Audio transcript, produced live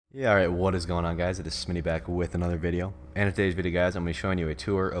Yeah, alright, what is going on, guys? It is Smitty back with another video. And in today's video, guys, I'm going to be showing you a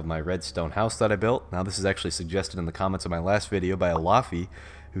tour of my redstone house that I built. Now, this is actually suggested in the comments of my last video by ALAFI,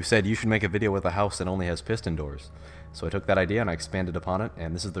 who said you should make a video with a house that only has piston doors. So I took that idea and I expanded upon it,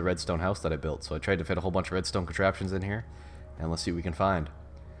 and this is the redstone house that I built. So I tried to fit a whole bunch of redstone contraptions in here, and let's see what we can find.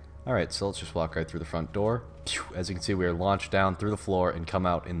 Alright, so let's just walk right through the front door. As you can see, we are launched down through the floor and come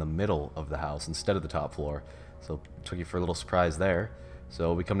out in the middle of the house instead of the top floor. So took you for a little surprise there.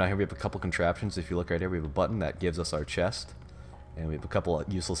 So we come down here, we have a couple contraptions. If you look right here, we have a button that gives us our chest. And we have a couple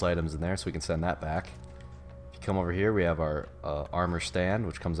of useless items in there, so we can send that back. If you come over here, we have our armor stand,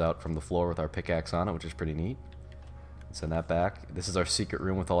 which comes out from the floor with our pickaxe on it, which is pretty neat. Send that back. This is our secret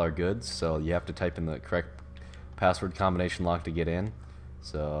room with all our goods, so you have to type in the correct password combination lock to get in.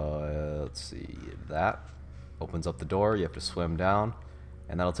 So let's see, that opens up the door. You have to swim down,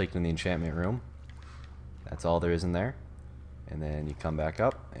 and that'll take you in the enchantment room. That's all there is in there. And then you come back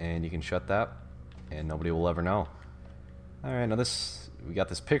up and you can shut that and nobody will ever know. Alright, now we got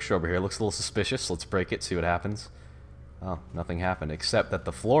this picture over here. It looks a little suspicious. Let's break it, see what happens. Oh, nothing happened except that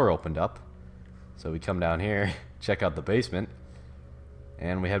the floor opened up. So we come down here, check out the basement,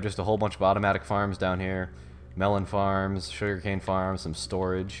 and we have just a whole bunch of automatic farms down here. Melon farms, sugarcane farms, some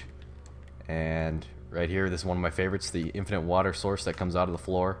storage. And right here, this is one of my favorites, the infinite water source that comes out of the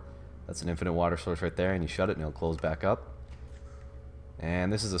floor. That's an infinite water source right there, and you shut it and it'll close back up.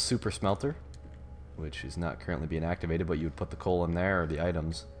 And this is a super smelter, which is not currently being activated, but you would put the coal in there or the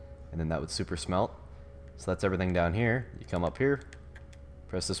items, and then that would super smelt. So that's everything down here. You come up here,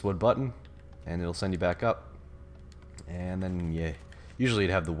 press this wood button, and it'll send you back up. And then usually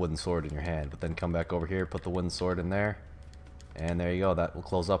you'd have the wooden sword in your hand, but then come back over here, put the wooden sword in there, and there you go. That will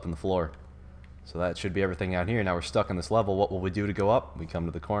close up in the floor. So that should be everything out here. Now we're stuck on this level. What will we do to go up? We come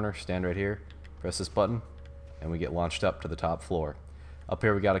to the corner, stand right here, press this button, and we get launched up to the top floor. Up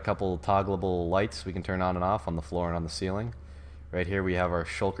here we got a couple toggleable lights we can turn on and off on the floor and on the ceiling. Right here we have our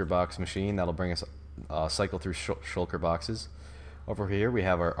shulker box machine that'll bring us cycle through shulker boxes. Over here we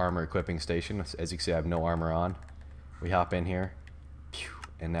have our armor equipping station. As you can see, I have no armor on. We hop in here,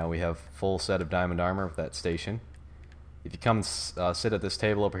 and now we have full set of diamond armor with that station. If you come and sit at this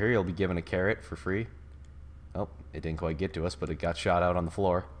table over here, you'll be given a carrot for free. Oh, it didn't quite get to us, but it got shot out on the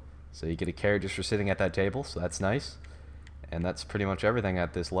floor. So you get a carrot just for sitting at that table, so that's nice. And that's pretty much everything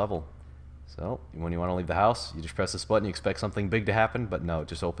at this level. So when you want to leave the house, you just press this button. You expect something big to happen, but no, it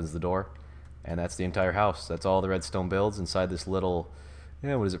just opens the door. And that's the entire house. That's all the redstone builds inside this little,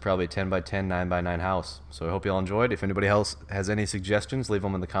 what is it, probably a 10 by 10, 9 by 9 house. So I hope you all enjoyed. If anybody else has any suggestions, leave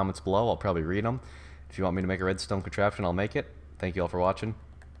them in the comments below. I'll probably read them. If you want me to make a redstone contraption, I'll make it. Thank you all for watching.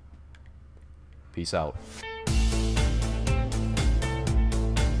 Peace out.